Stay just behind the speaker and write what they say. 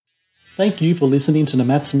Thank you for listening to the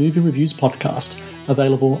Matt's Movie Reviews podcast,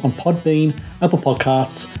 available on Podbean, Apple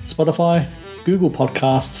Podcasts, Spotify, Google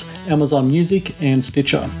Podcasts, Amazon Music, and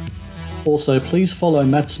Stitcher. Also, please follow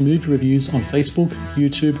Matt's Movie Reviews on Facebook,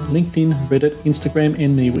 YouTube, LinkedIn, Reddit, Instagram,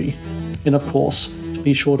 and MeWe. And of course,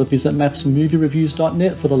 be sure to visit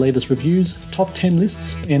mattsmoviereviews.net for the latest reviews, top 10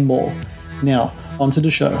 lists, and more. Now, on to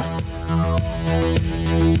the show.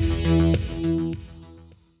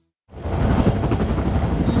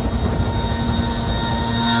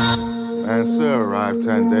 And Sir arrived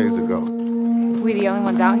 10 days ago. We the only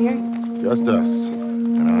ones out here? Just us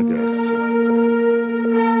and our guests.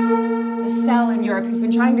 A cell in Europe has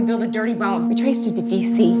been trying to build a dirty bomb. We traced it to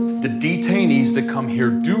DC. The detainees that come here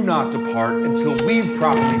do not depart until we've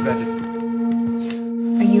properly vetted.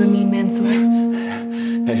 Are you a mean man, Sawyer?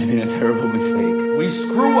 It's been a terrible mistake. We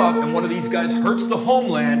screw up and one of these guys hurts the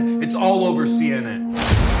homeland, it's all over CNN.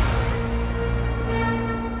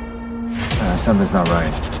 Something's not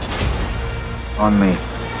right. On me.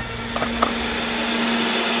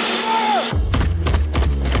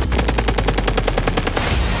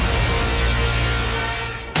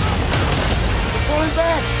 Pulling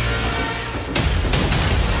back!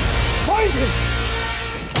 Find him!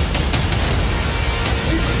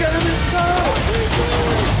 Get him inside!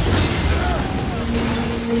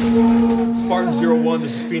 Spartan 01,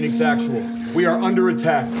 this is Phoenix Actual. We are under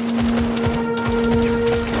attack.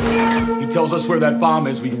 He tells us where that bomb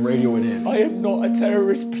is, we can radio it in. I am not a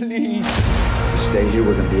terrorist, please. Stay here,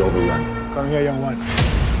 we're gonna be overrun. Come here, young one.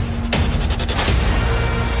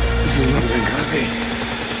 This is not Benghazi.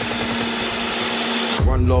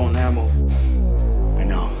 Run low on ammo. I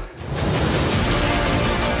know.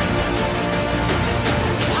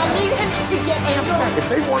 I need him to get answers. If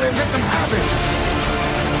they want it, let them have it.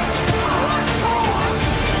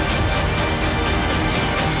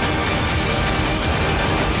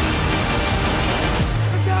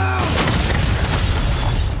 Get down!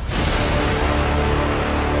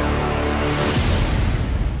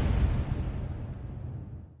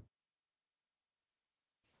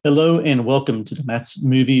 Hello and welcome to the Matt's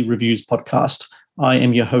Movie Reviews podcast. I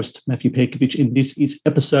am your host, Matthew Perkovich, and this is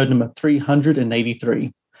episode number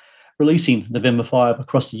 383. Releasing November 5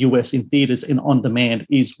 across the US in theaters and on demand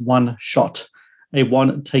is One Shot, a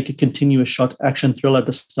one-take continuous shot action thriller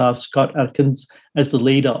that stars Scott Adkins as the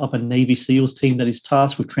leader of a Navy SEALs team that is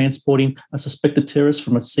tasked with transporting a suspected terrorist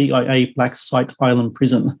from a CIA Black Site Island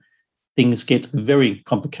prison. Things get very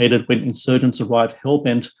complicated when insurgents arrive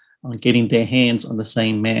hell-bent on getting their hands on the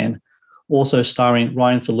same man. Also starring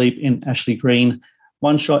Ryan Philippe and Ashley Greene,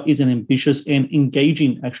 One Shot is an ambitious and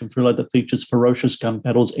engaging action thriller that features ferocious gun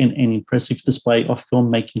battles and an impressive display of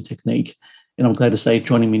filmmaking technique. And I'm glad to say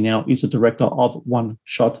joining me now is the director of One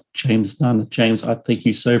Shot, James Nunn. James, I thank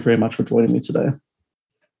you so very much for joining me today.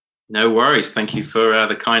 No worries. Thank you for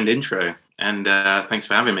the kind intro, and thanks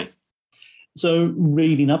for having me. So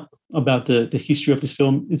reading up about the history of this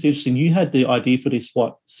film, it's interesting. You had the idea for this,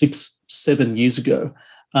 6-7 years ago.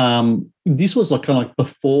 This was like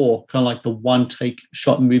before the one-take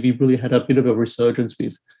shot movie really had a bit of a resurgence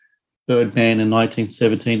with Birdman in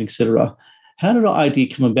 1917, etc. How did the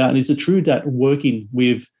idea come about? And is it true that working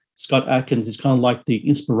with Scott Adkins is kind of like the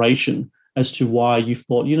inspiration as to why you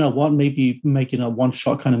thought, you know what, maybe making a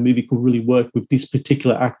one-shot kind of movie could really work with this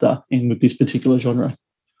particular actor and with this particular genre?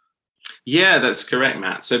 Yeah, that's correct,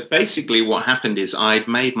 Matt. So basically what happened is I'd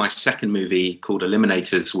made my second movie called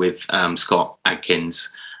Eliminators with Scott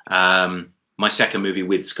Adkins. My second movie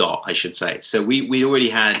with Scott, I should say. So we already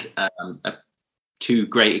had two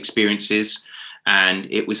great experiences, and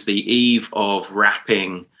it was the eve of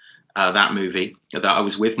wrapping that movie that I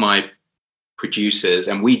was with my producers,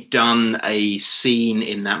 and we'd done a scene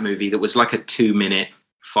in that movie that was like a 2-minute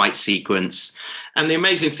fight sequence. And the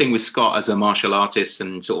amazing thing with Scott as a martial artist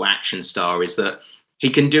and sort of action star is that he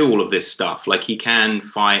can do all of this stuff. Like, he can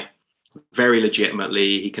fight very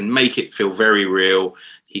legitimately. He can make it feel very real.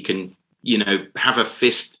 He can, have a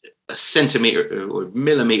fist a centimeter or a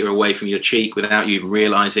millimeter away from your cheek without you even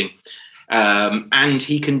realizing. And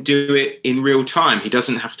he can do it in real time. He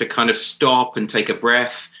doesn't have to kind of stop and take a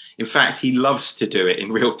breath. In fact, he loves to do it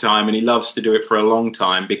in real time, and he loves to do it for a long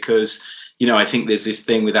time because, I think there's this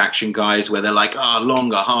thing with action guys where they're like,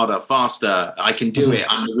 longer, harder, faster. I can do it.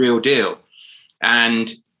 I'm the real deal.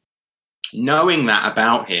 And knowing that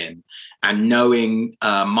about him and knowing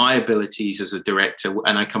my abilities as a director,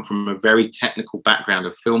 and I come from a very technical background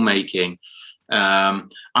of filmmaking,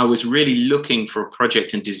 I was really looking for a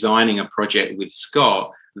project and designing a project with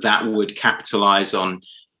Scott that would capitalize on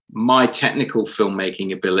my technical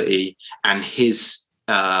filmmaking ability and his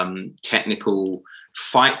technical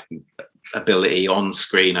ability on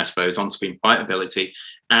screen, I suppose, on-screen fight ability.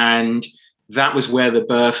 And that was where the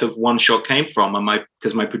birth of One Shot came from. And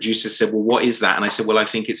because my producer said, well, what is that? And I said, well, I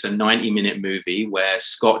think it's a 90-minute movie where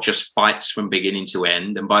Scott just fights from beginning to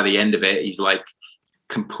end. And by the end of it, he's like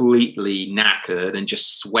completely knackered and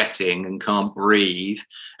just sweating and can't breathe.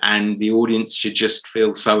 And the audience should just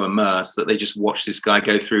feel so immersed that they just watch this guy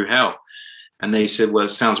go through hell. And they said, well, it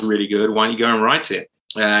sounds really good. Why don't you go and write it?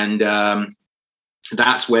 And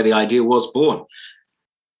that's where the idea was born.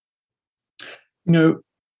 You know,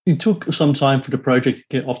 it took some time for the project to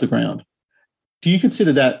get off the ground. Do you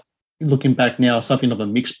consider that, looking back now, something of a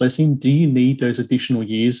mixed blessing? Do you need those additional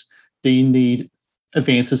years? Do you need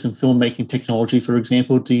advances in filmmaking technology, for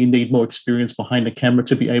example? Do you need more experience behind the camera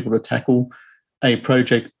to be able to tackle a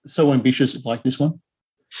project so ambitious like this one?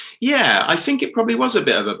 Yeah, I think it probably was a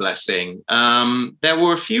bit of a blessing. There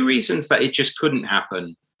were a few reasons that it just couldn't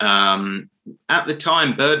happen. At the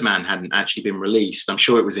time, Birdman hadn't actually been released. I'm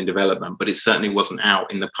sure it was in development, but it certainly wasn't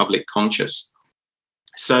out in the public conscious.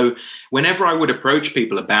 So whenever I would approach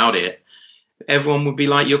people about it, everyone would be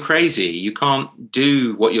like, you're crazy. You can't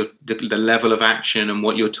do what the level of action and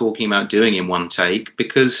what you're talking about doing in one take,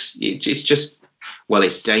 because it's just, well,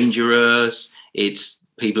 it's dangerous.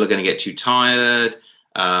 People are going to get too tired.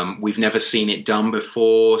 We've never seen it done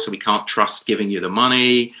before, so we can't trust giving you the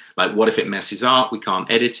money. Like, what if it messes up? We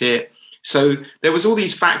can't edit it. So there was all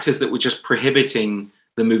these factors that were just prohibiting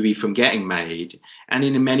the movie from getting made. And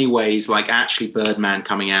in many ways, like actually Birdman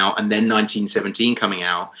coming out and then 1917 coming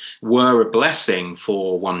out were a blessing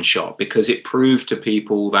for One Shot, because it proved to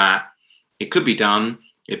people that it could be done.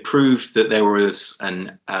 It proved that there was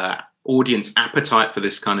an audience appetite for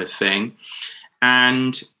this kind of thing.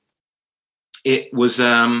 And it was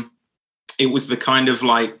the kind of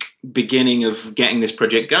like beginning of getting this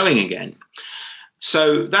project going again.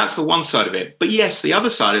 So that's the one side of it. But yes, the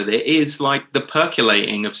other side of it is like the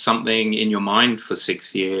percolating of something in your mind for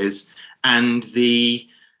 6 years and the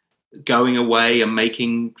going away and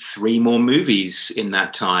making 3 more movies in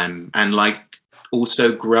that time, and like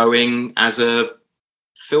also growing as a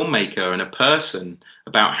filmmaker and a person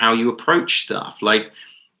about how you approach stuff. Like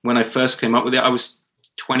when I first came up with it, I was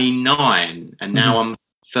 29 and now I'm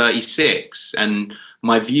 36, and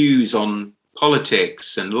my views on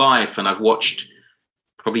politics and life, and I've watched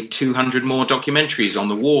probably 200 more documentaries on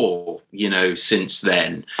the war, since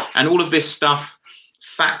then. And all of this stuff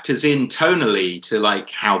factors in tonally to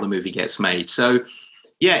like how the movie gets made. So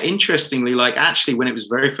yeah, interestingly, like actually when it was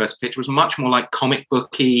very first pitched, it was much more like comic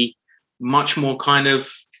booky, much more kind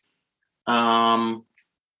of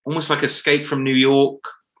almost like Escape from New York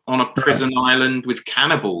on a prison island with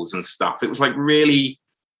cannibals and stuff. It was like really,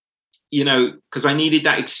 because I needed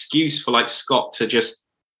that excuse for like Scott to just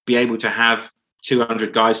be able to have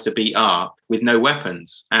 200 guys to beat up with no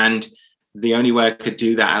weapons. And the only way I could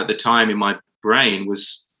do that at the time in my brain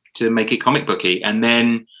was to make it comic booky. And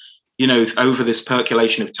then, over this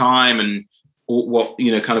percolation of time and what,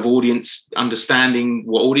 kind of audience, understanding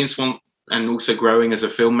what audience want, and also growing as a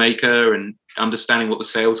filmmaker and understanding what the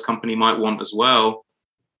sales company might want as well,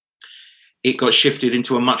 it got shifted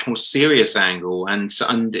into a much more serious angle.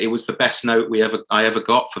 And it was the best note I ever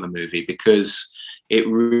got for the movie, because it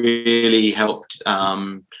really helped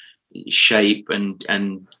shape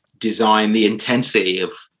and design the intensity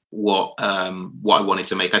of what I wanted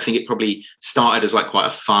to make. I think it probably started as like quite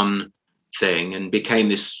a fun thing and became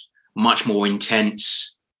this much more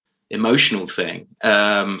intense, emotional thing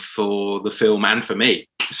for the film and for me.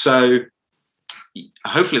 So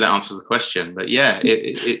hopefully that answers the question. But yeah,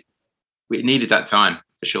 it needed that time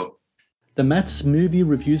for sure. The Matt's Movie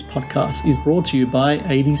Reviews podcast is brought to you by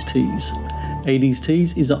 80s Tees. 80s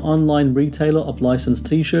Tees is an online retailer of licensed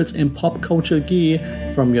t-shirts and pop culture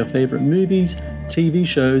gear from your favorite movies, TV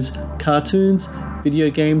shows, cartoons, video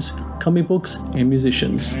games, comic books, and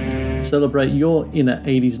musicians. Celebrate your inner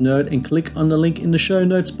 80s nerd and click on the link in the show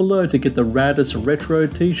notes below to get the raddest retro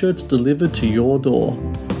t-shirts delivered to your door.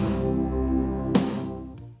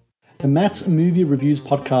 The Matt's Movie Reviews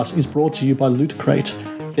podcast is brought to you by Loot Crate.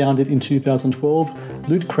 Founded in 2012,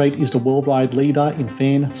 Loot Crate is the worldwide leader in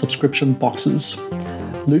fan subscription boxes.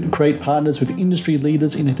 Loot Crate partners with industry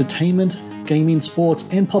leaders in entertainment, gaming, sports,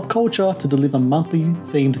 and pop culture to deliver monthly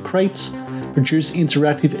themed crates, produce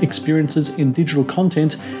interactive experiences in digital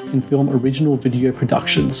content, and film original video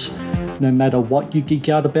productions. No matter what you geek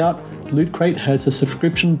out about, Loot Crate has a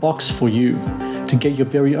subscription box for you. To get your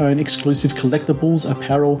very own exclusive collectibles,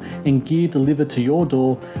 apparel, and gear delivered to your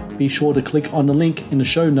door, be sure to click on the link in the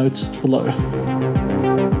show notes below.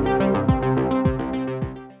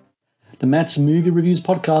 The Matt's Movie Reviews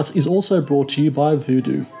podcast is also brought to you by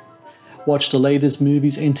Vudu. Watch the latest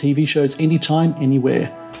movies and TV shows anytime,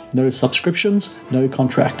 anywhere. No subscriptions, no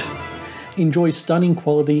contract. Enjoy stunning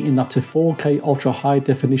quality in up to 4K ultra high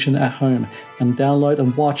definition at home and download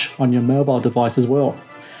and watch on your mobile device as well.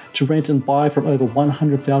 To rent and buy from over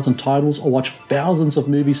 100,000 titles or watch thousands of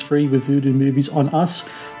movies free with Vudu Movies on us,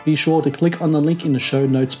 be sure to click on the link in the show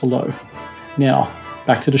notes below. Now,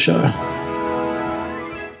 back to the show.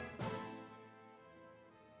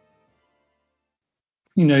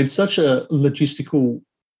 You know, it's such a logistical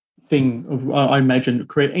thing, I imagine,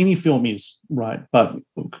 create any film is, right? But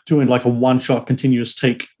doing like a one-shot continuous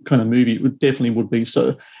take kind of movie would definitely be.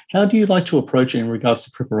 So how do you like to approach it in regards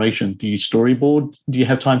to preparation? Do you storyboard? Do you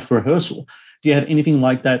have time for rehearsal? Do you have anything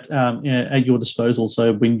like that at your disposal?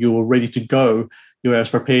 So when you're ready to go, you're as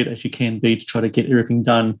prepared as you can be to try to get everything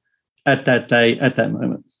done at that day, at that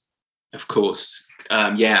moment. Of course.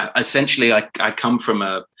 Essentially I come from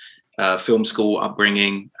a film school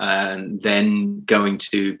upbringing, and then going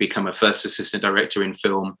to become a first assistant director in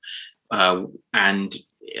film. And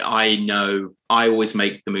I know I always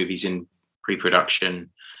make the movies in pre-production.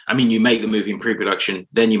 I mean, you make the movie in pre-production,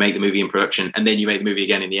 then you make the movie in production, and then you make the movie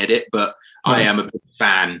again in the edit. But I am a big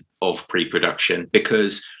fan of pre-production,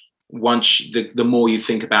 because once the more you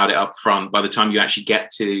think about it up front, by the time you actually get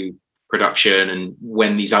to production, and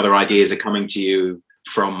when these other ideas are coming to you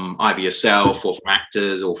from either yourself or from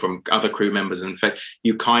actors or from other crew members, and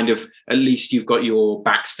you kind of, at least you've got your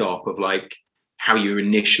backstop of like how you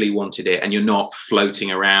initially wanted it, and you're not floating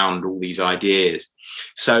around all these ideas.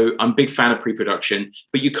 So I'm a big fan of pre-production,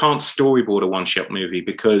 but you can't storyboard a one-shot movie,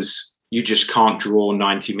 because you just can't draw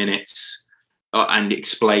 90 minutes and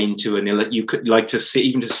explain to you could like to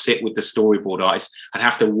sit with the storyboard artist. I'd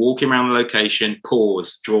have to walk him around the location,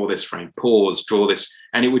 pause, draw this frame, pause, draw this,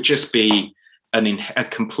 and it would just be a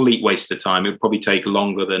complete waste of time. It would probably take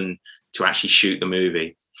longer than to actually shoot the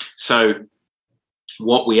movie. So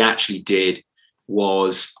what we actually did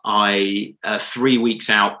was 3 weeks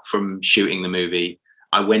out from shooting the movie,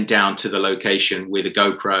 I went down to the location with a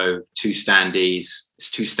GoPro, two stand-ins,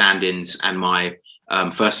 and my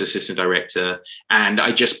first assistant director. And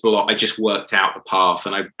I just worked out the path,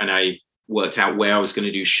 and I worked out where I was going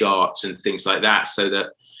to do shots and things like that, so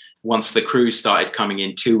that once the crew started coming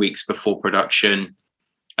in 2 weeks before production,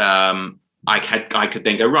 I could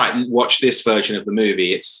then go, right, watch this version of the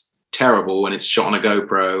movie. It's terrible, and it's shot on a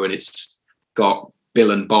GoPro, and it's got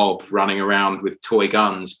Bill and Bob running around with toy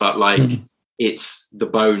guns, but it's the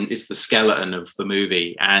bone, it's the skeleton of the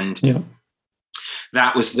movie. And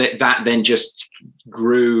that was that then just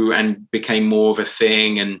grew and became more of a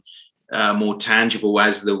thing, and more tangible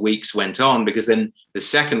as the weeks went on, because then the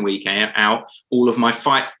second week out, all of my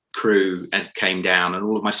fight crew came down, and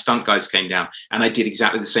all of my stunt guys came down, and I did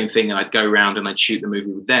exactly the same thing, and I'd go around and I'd shoot the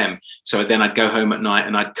movie with them. So then I'd go home at night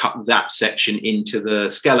and I'd cut that section into the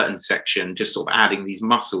skeleton section, just sort of adding these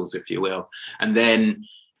muscles, if you will. And then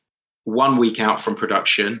 1 week out from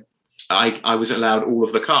production, I was allowed all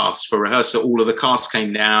of the cast for rehearsal. All of the cast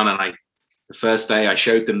came down, and the first day I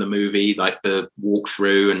showed them the movie, like the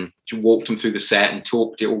walkthrough, and walked them through the set and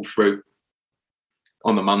talked it all through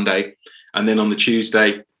on the Monday. And then on the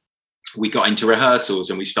Tuesday, we got into rehearsals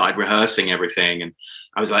and we started rehearsing everything. And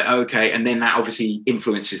I was like, okay. And then that obviously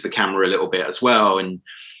influences the camera a little bit as well. And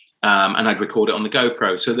I'd record it on the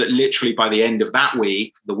GoPro, so that literally by the end of that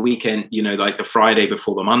week, the weekend, like the Friday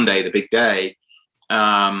before the Monday, the big day,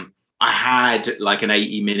 I had like an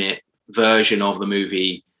 80-minute version of the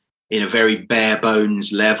movie in a very bare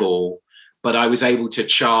bones level, but I was able to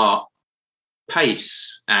chart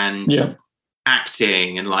pace and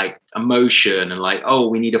acting and like emotion, and like, oh,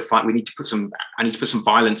 we need to fight, I need to put some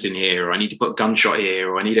violence in here, or I need to put a gunshot here,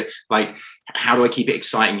 or I need to, like, how do I keep it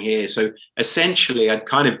exciting here? So essentially I'd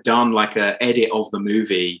kind of done like a edit of the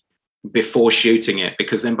movie before shooting it,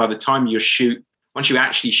 because then by the time once you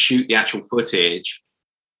actually shoot the actual footage,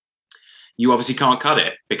 you obviously can't cut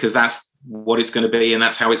it, because that's what it's going to be and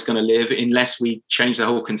that's how it's going to live, unless we change the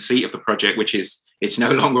whole conceit of the project, which is it's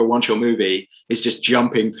no longer a one-shot movie, it's just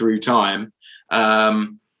jumping through time.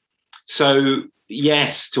 So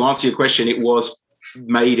yes, to answer your question, it was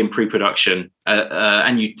made in pre-production,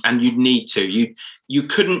 and you'd need to. You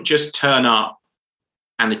couldn't just turn up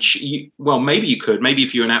and well, maybe you could. Maybe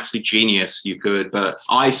if you're an absolute genius, you could, but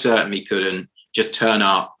I certainly couldn't just turn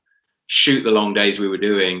up, shoot the long days we were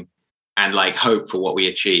doing, and like hope for what we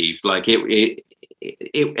achieved. Like it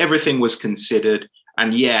everything was considered,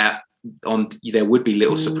 and there would be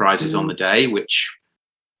little surprises on the day, which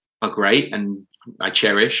are great and I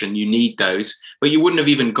cherish, and you need those, but you wouldn't have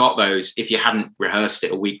even got those if you hadn't rehearsed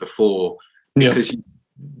it a week before, because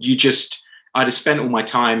I'd have spent all my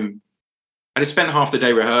time I'd spent half the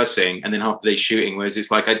day rehearsing and then half the day shooting, whereas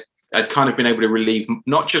it's like I'd kind of been able to relieve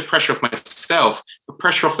not just pressure off myself, but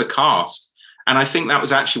pressure off the cast. And I think that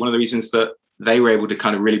was actually one of the reasons that they were able to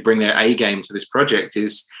kind of really bring their A game to this project,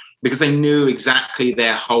 is because they knew exactly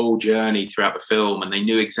their whole journey throughout the film, and they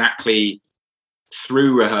knew exactly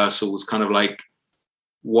through rehearsals kind of like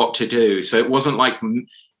what to do. So it wasn't like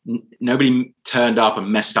nobody turned up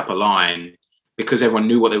and messed up a line, because everyone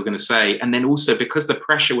knew what they were going to say. And then also because the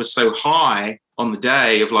pressure was so high on the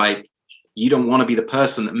day of like, you don't want to be the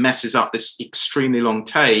person that messes up this extremely long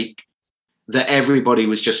take, that everybody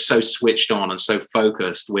was just so switched on and so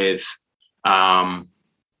focused with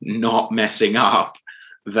not messing up,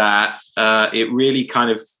 that it really kind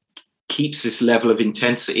of keeps this level of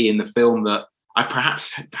intensity in the film that I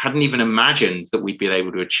perhaps hadn't even imagined that we'd been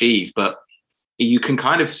able to achieve. But you can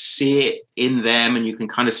kind of see it in them, and you can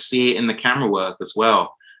kind of see it in the camera work as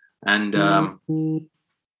well. And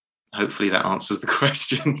hopefully that answers the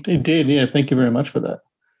question. It did, yeah. Thank you very much for that.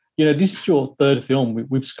 This is your third film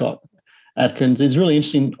with Scott Adkins. It's really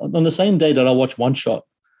interesting. On the same day that I watched One Shot,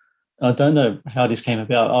 I don't know how this came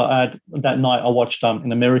about. That night I watched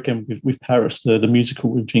An American with Paris, the musical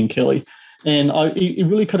with Gene Kelly. And it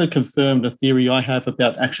really kind of confirmed a theory I have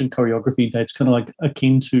about action choreography that's kind of like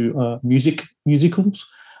akin to musicals.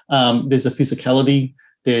 There's a physicality,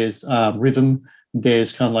 there's rhythm,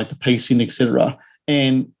 there's kind of like the pacing, etc.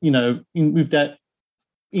 And, with that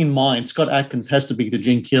in mind, Scott Adkins has to be the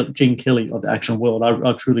Gene Kelly of the action world.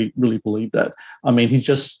 I truly, really believe that. I mean, he's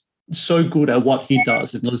just so good at what he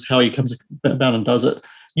does, and notice how he comes about and does it.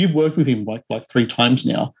 You've worked with him like 3 times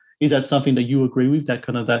now. Is that something that you agree with, that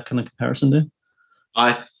kind of comparison there?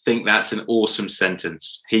 I think that's an awesome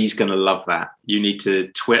sentence. He's going to love that. You need to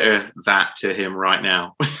Twitter that to him right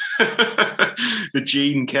now. The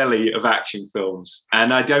Gene Kelly of action films.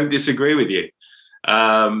 And I don't disagree with you.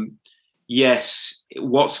 Yes,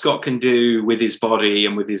 what Scott can do with his body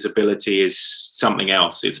and with his ability is something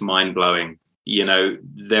else. It's mind-blowing.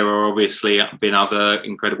 There are obviously been other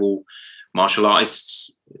incredible martial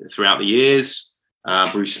artists throughout the years.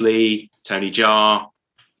 Bruce Lee, Tony Jaa,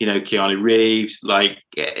 Keanu Reeves, like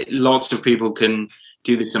lots of people can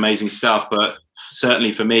do this amazing stuff. But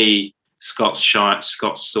certainly for me, Scott's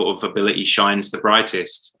sort of ability shines the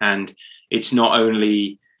brightest. And it's not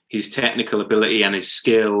only his technical ability and his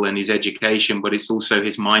skill and his education, but it's also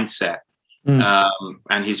his mindset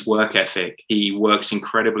and his work ethic. He works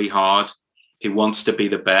incredibly hard. He wants to be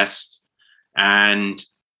the best. And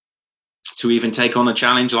to even take on a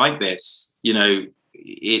challenge like this,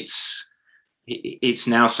 it's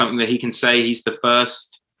now something that he can say he's the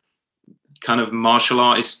first kind of martial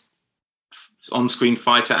artist, on-screen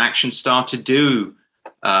fighter, action star to do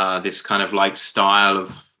this kind of like style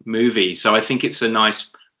of movie. So I think it's a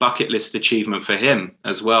nice bucket list achievement for him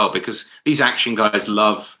as well, because these action guys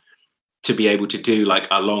love to be able to do like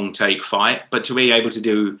a long take fight, but to be able to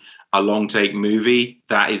do a long take movie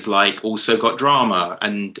that is like also got drama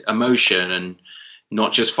and emotion and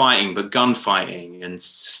not just fighting, but gunfighting and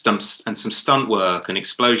some stunt work and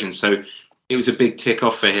explosions. So it was a big tick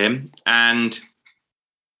off for him. And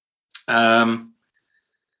I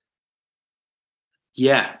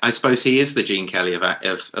suppose he is the Gene Kelly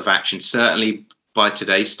of action, certainly by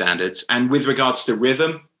today's standards. And with regards to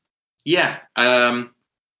rhythm,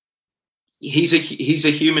 he's a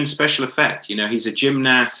human special effect. He's a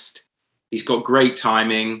gymnast. He's got great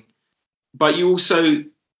timing, but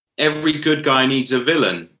every good guy needs a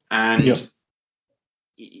villain. And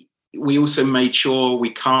we also made sure we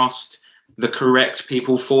cast the correct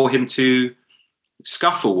people for him to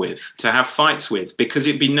scuffle with, to have fights with, because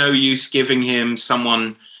it'd be no use giving him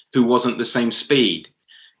someone who wasn't the same speed.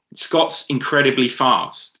 Scott's incredibly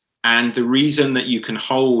fast. And the reason that you can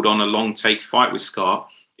hold on a long take fight with Scott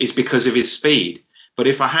is because of his speed. But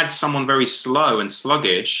if I had someone very slow and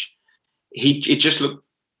sluggish, it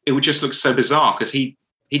would just look so bizarre, because he'd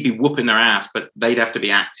be whooping their ass, but they'd have to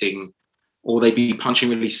be acting, or they'd be punching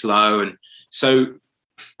really slow. And so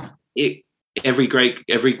every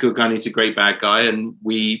good guy needs a great bad guy. And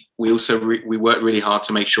we also we worked really hard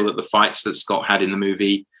to make sure that the fights that Scott had in the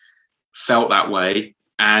movie felt that way.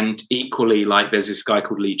 And equally, like, there's this guy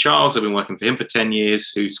called Lee Charles. I've been working for him for 10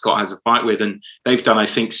 years, who Scott has a fight with. And they've done, I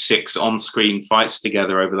think, 6 on-screen fights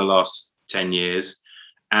together over the last 10 years.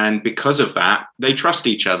 And because of that, they trust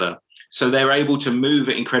each other. So they're able to move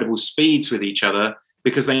at incredible speeds with each other,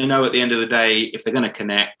 because they know at the end of the day, if they're going to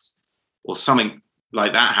connect or something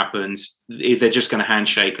like that happens, they're just going to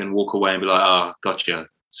handshake and walk away and be like, oh, gotcha.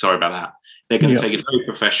 Sorry about that. They're going to take it very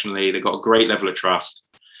professionally. They've got a great level of trust.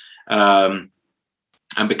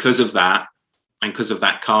 And because of that, and because of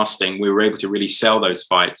that casting, we were able to really sell those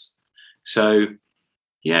fights. So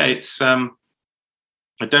yeah, it's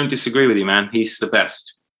I don't disagree with you, man. He's the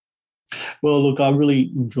best. Well, look, I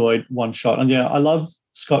really enjoyed One Shot, and yeah, I love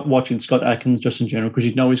watching Scott Adkins just in general, because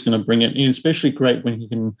you know he's going to bring it. And especially great when he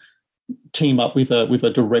can team up with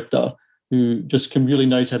a director who just really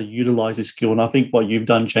knows how to utilize his skill. And I think what you've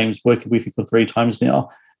done, James, working with you for 3 times now,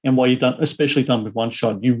 and what you've done, especially done with One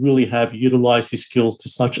Shot, you really have utilized his skills to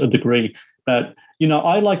such a degree that, you know,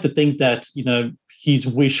 I like to think that, you know, his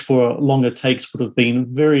wish for longer takes would have been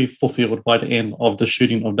very fulfilled by the end of the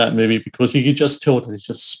shooting of that movie, because you could just tell that he's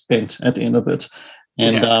just spent at the end of it.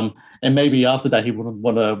 And and maybe after that he wouldn't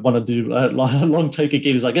want to do a long take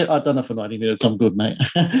again. He's like, I've done it for 90 minutes, I'm good, mate.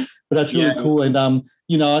 But that's really cool. And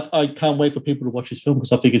you know, I can't wait for people to watch this film,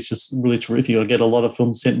 because I think it's just really terrific. I get a lot of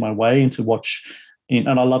films sent my way and to watch. And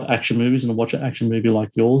I love action movies, and to watch an action movie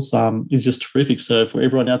like yours is just terrific. So for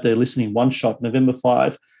everyone out there listening, One Shot, November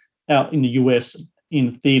 5, out in the US,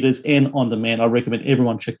 in theaters and on demand. I recommend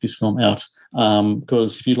everyone check this film out,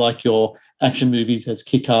 because if you like your action movies as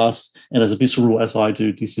kick-ass and as visceral as I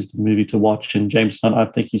do, this is the movie to watch. And James Hunt, I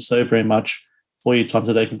thank you so very much for your time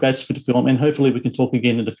today. Congrats with the film, and hopefully we can talk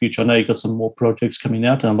again in the future. I know you've got some more projects coming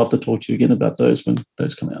out, and I'd love to talk to you again about those when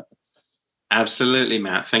those come out. Absolutely,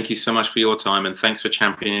 Matt. Thank you so much for your time, and thanks for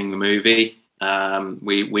championing the movie.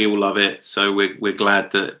 We all love it, so we're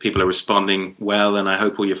glad that people are responding well, and I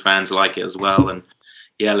hope all your fans like it as well. And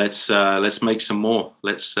yeah, let's make some more.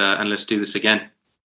 Let's do this again.